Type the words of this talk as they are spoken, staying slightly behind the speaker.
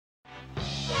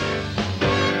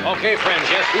Okay, friends,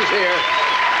 yes, he's here.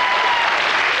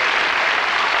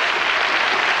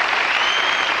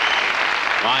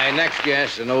 My next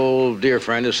guest, an old dear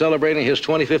friend, is celebrating his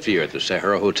 25th year at the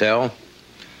Sahara Hotel,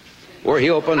 where he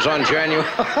opens on January...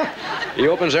 he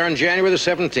opens there on January the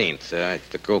 17th. If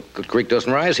the creek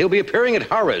doesn't rise, he'll be appearing at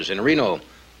Harrah's in Reno.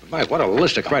 My, what a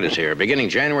list of credits here. Beginning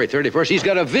January 31st, he's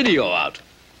got a video out.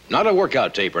 Not a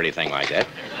workout tape or anything like that.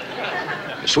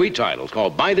 A sweet title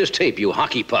called Buy This Tape, You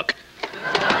Hockey Puck.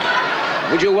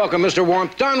 Would you welcome Mr.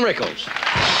 Warmth, Don Rickles.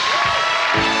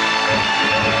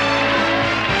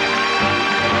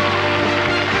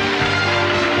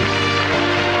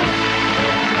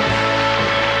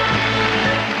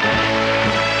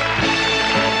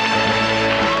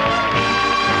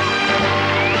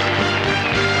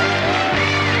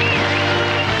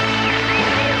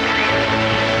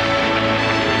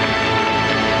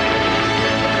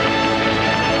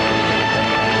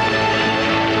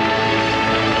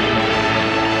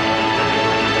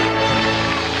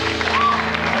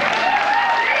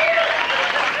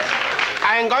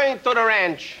 To the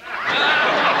ranch.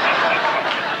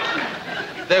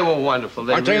 They were wonderful.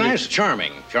 Aren't they nice?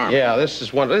 Charming. Yeah, this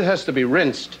is wonderful. It has to be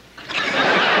rinsed.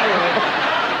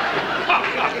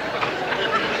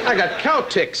 I got cow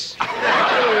ticks.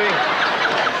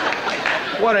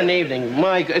 What an evening,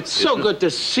 Mike. It's so good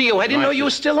to see you. I didn't know you were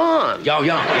still on.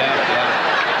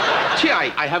 Yeah. Gee,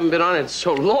 I haven't been on it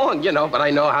so long, you know, but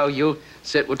I know how you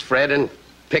sit with Fred and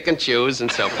pick and choose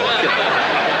and so forth.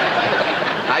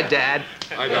 Hi, Dad.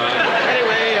 Hi, Don.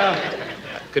 Anyway,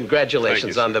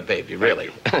 congratulations on the baby,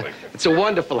 really. It's a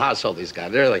wonderful household he's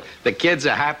got, really. The kids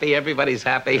are happy, everybody's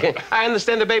happy. I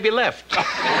understand the baby left.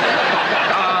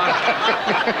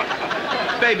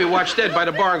 Baby watched Dead by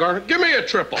the bar and going, give me a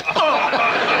triple. No,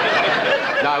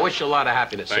 I wish you a lot of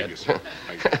happiness, Thank you, sir.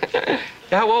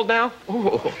 You're how old now?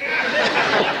 Ooh.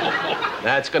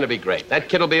 That's going to be great. That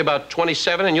kid will be about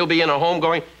 27, and you'll be in a home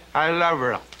going, I love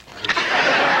her.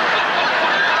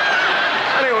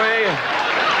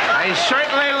 I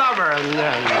certainly love her.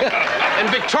 And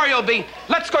Victoria will be,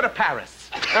 let's go to Paris.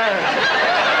 Anyway.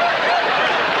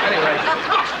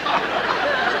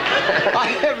 I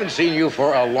haven't seen you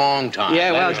for a long time.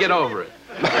 Yeah, well, get over it.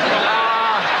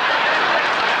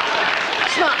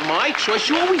 It's not my choice.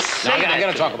 You always say that. I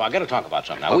gotta talk about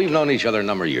something. Now, we've known each other a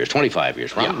number of years, 25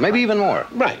 years, right? Maybe even more.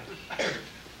 Right.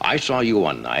 I saw you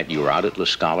one night. You were out at La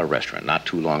Scala restaurant not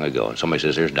too long ago, and somebody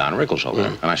says, there's Don Rickles over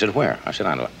there. And I said, where? I said,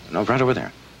 I know. No, right over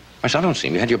there. I said, I don't see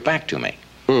him. You had your back to me.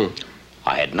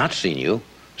 I had not seen you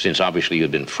since obviously you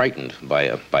had been frightened by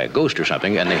a ghost or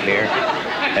something, and the hair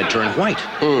had turned white.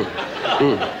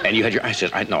 And you had your... I said,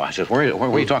 where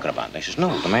are you talking about? And they says,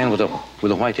 no, the man with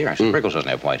the white hair. I said, Rickles doesn't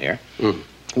have white hair.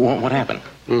 What happened?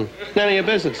 None of your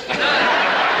business.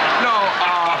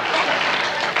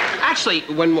 Actually,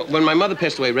 when my mother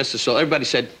passed away, rest her soul, everybody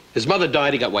said his mother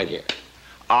died, he got white hair.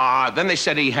 Then they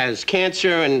said he has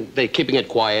cancer, and they're keeping it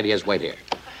quiet, he has white hair.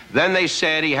 Then they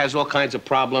said he has all kinds of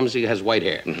problems, he has white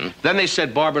hair. Then they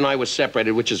said Barbara and I were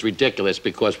separated, which is ridiculous,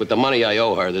 because with the money I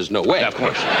owe her, there's no way. Of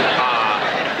course.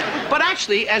 But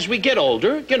actually, as we get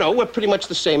older, you know, we're pretty much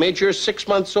the same age. You're 6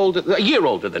 months older, a year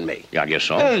older than me. Yeah, I guess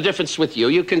so. And the difference with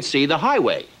you can see the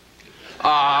highway.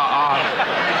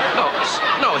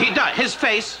 No, he does. His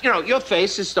face, you know, your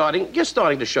face is you're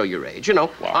starting to show your age, you know.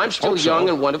 Well, I'm still young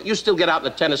and wonderful. You still get out in the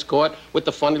tennis court with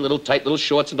the funny little tight little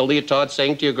shorts and the leotard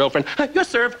saying to your girlfriend, your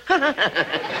serve. What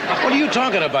are you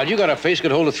talking about? You got a face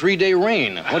could hold a 3-day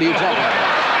rain. What are you talking about?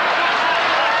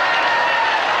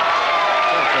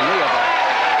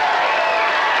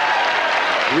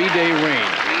 3-day rain.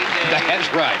 That's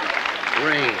right.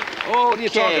 Rain. Oh, what are you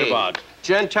talking about?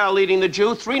 Gentile leading the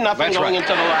Jew, 3-0 going into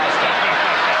the last game.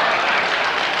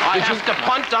 I have to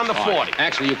punt on the 40.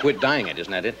 Actually, you quit dyeing it,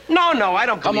 isn't that it? No, I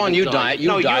don't believe Come on, you dye dye it.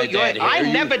 You dye that hair. I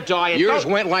never dye it. Yours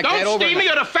went like that overnight. Don't steam me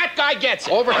or the fat guy gets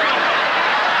it. Overnight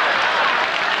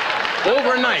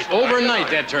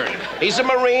that turned. He's a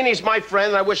Marine, he's my friend,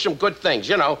 and I wish him good things,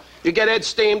 you know. You get Ed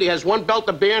steamed, he has one belt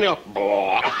of beer, and he'll...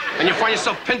 and you find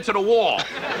yourself pinned to the wall.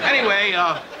 Anyway,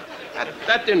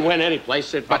 that didn't win any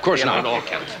place. Of course not. All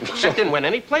counts. That didn't win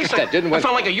any place. That didn't win. I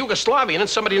felt like a Yugoslavian and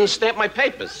somebody didn't stamp my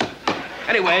papers.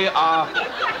 Anyway,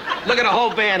 look at the whole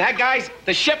band. Hey, guys,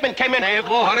 the shipment came in. No. Anyway,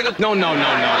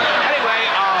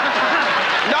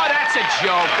 no, that's a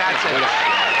joke. That's it.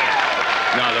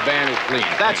 No, the band is clean.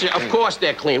 That's it. Of course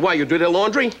they're clean. Why, you do their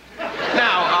laundry?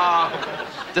 Now,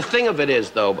 the thing of it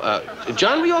is, though,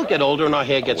 John, we all get older and our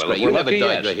hair gets gray. You never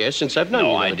dyed your hair since I've known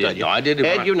you. I did. No, I did it.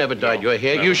 Ed, you never dyed your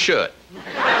hair. You should.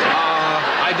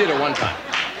 I did it one time.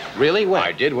 Really? When?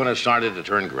 I did when it started to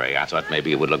turn gray. I thought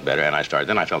maybe it would look better, and I started.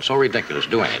 Then I felt so ridiculous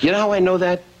doing it. You know how I know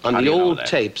that? On How the do you know old that?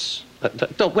 tapes.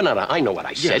 No, we're not. I know what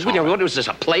I said. Yes, all What was this,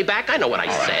 a playback? I know what I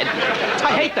said.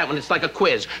 I hate that when it's like a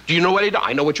quiz. Do you know what he did?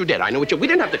 I know what you did. I know what you... We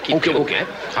didn't have to keep doing that.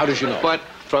 How did you know? But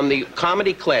from the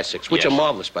comedy classics, which Yes. are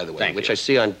marvelous, by the way, Thank which you. I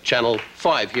see on Channel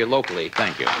 5 here locally.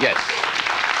 Thank you. Yes.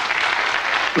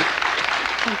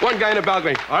 One guy in a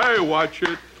balcony. I watch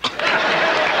it.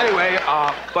 Anyway,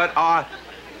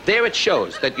 there it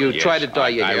shows that you Yes, try to dye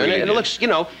your I hair. really and it did. looks, you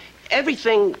know,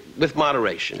 everything with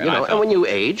moderation, And you I know. felt- And when you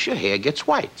age, your hair gets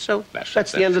white. So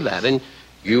that's the end of that. And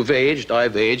you've aged,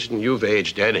 I've aged, and you've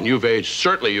aged, Ed, and you've aged.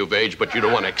 Certainly you've aged, but you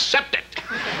don't want to accept it.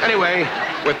 Anyway,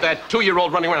 with that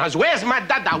 2-year-old running around, where's my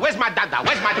dada? Where's my dada?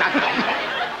 Where's my dada?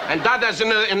 And Dada's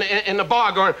in the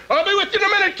bar going, I'll be with you in a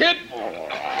minute, kid.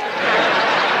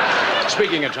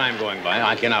 Speaking of time going by,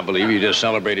 I cannot believe you just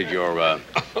celebrated your, was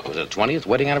it 20th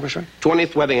wedding anniversary?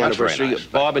 20th wedding That's very anniversary. nice.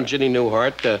 Bob and Ginny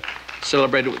Newhart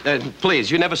celebrated.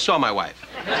 Please, you never saw my wife.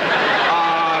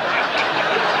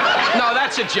 No,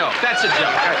 that's a joke. That's a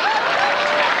joke.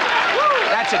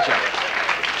 That's a joke.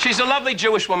 She's a lovely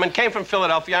Jewish woman, came from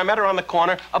Philadelphia. I met her on the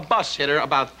corner. A bus hit her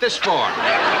about this far.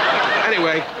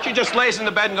 Anyway, she just lays in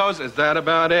the bed and goes, is that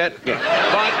about it? Yeah.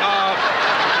 But,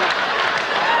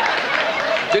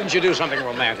 Didn't you do something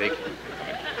romantic?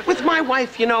 with my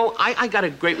wife, you know, I got a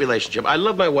great relationship. I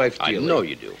love my wife I dearly. know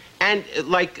you do. And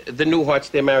like the Newharts,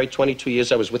 they're married 22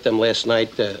 years. I was with them last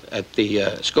night at the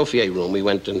Scoffier room. We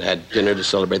went and had dinner to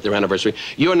celebrate their anniversary.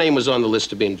 Your name was on the list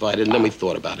to be invited, and then we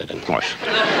thought about it. And, Of course.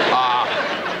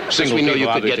 since we knew you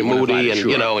could get moody and, sure.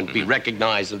 you know, and be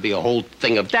recognized and be a whole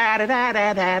thing of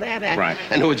da-da-da-da-da-da-da. Right.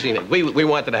 And who had seen it? We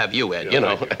wanted to have you, Ed, you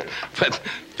know. But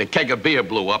the keg of beer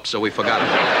blew up, so we forgot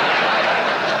about it.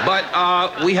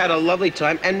 But we had a lovely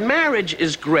time. And marriage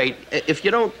is great if you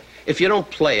don't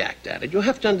play act at it. You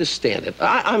have to understand it.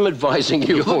 I'm advising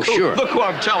you. Oh, sure. Look who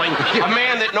I'm telling. A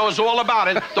man that knows all about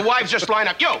it. The wives just line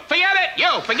up. You, forget it.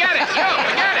 You, forget it. You,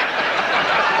 forget it.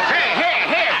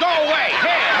 Here, go away.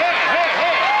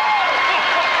 Here.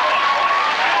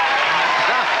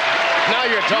 Now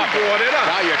you're talking. You brought it up.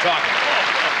 Now you're talking.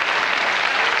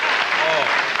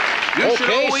 You should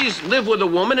Okay. always live with a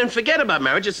woman and forget about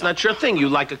marriage. It's not your thing. You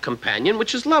like a companion,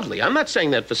 which is lovely. I'm not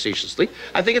saying that facetiously.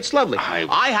 I think it's lovely.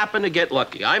 I happen to get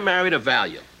lucky. I married a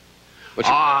Valiant.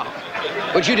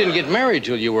 But you didn't get married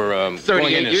till you were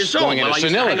 38 years old. going Well, into I used to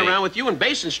senility. hang around with you in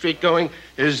Basin Street going,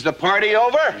 is the party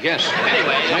over? Yes.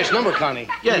 Anyway. Nice number, Connie.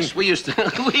 Yes, we used to.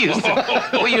 We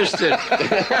used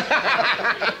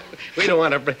to. We don't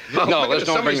want to bring. Oh, No, look at let's this.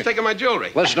 don't Somebody's bring taking my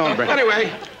jewelry. Let's don't bring. Anyway,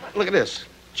 look at this.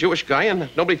 Jewish guy, and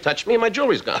nobody touched me, and my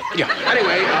jewelry's gone. Yeah.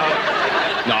 Anyway,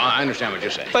 No, I understand what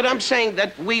you're saying. but I'm saying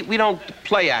that we don't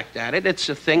play act at it. It's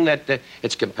a thing that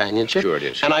it's companionship. Sure it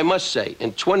is. And I must say,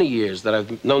 in 20 years that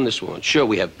I've known this woman, sure,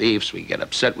 we have beefs, we get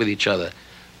upset with each other.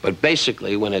 But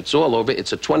basically, when it's all over,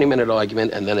 it's a 20-minute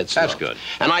argument, and then it's That's love. good.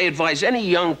 And I advise any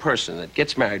young person that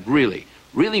gets married, really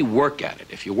work at it.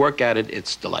 If you work at it,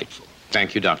 it's delightful.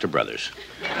 Thank you, Dr. Brothers.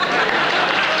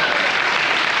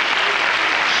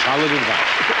 Solid advice.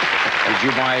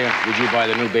 Did you buy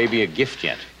the new baby a gift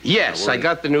yet? Yes, I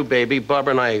got the new baby.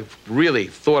 Barbara and I really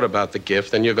thought about the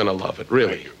gift, and you're going to love it,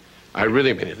 really. I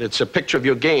really mean it. It's a picture of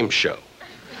your game show.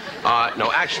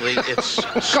 No, actually, it's...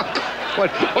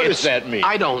 What does that mean?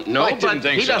 I don't know, I didn't but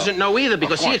think he so. doesn't know either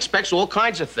because he course. expects all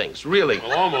kinds of things, really.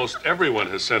 Well, almost everyone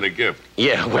has sent a gift.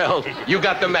 Yeah, well, you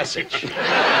got the message.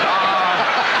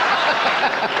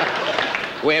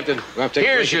 We have to take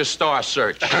Here's your star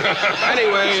search.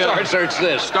 Anyway, Star search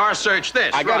this. Star search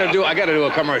this. I gotta do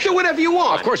a commercial. Do whatever you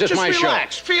want. Of course, it's Just my show.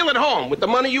 relax. Feel at home. With the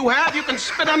money you have, you can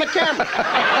spit on the camera.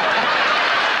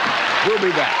 We'll be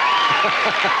back.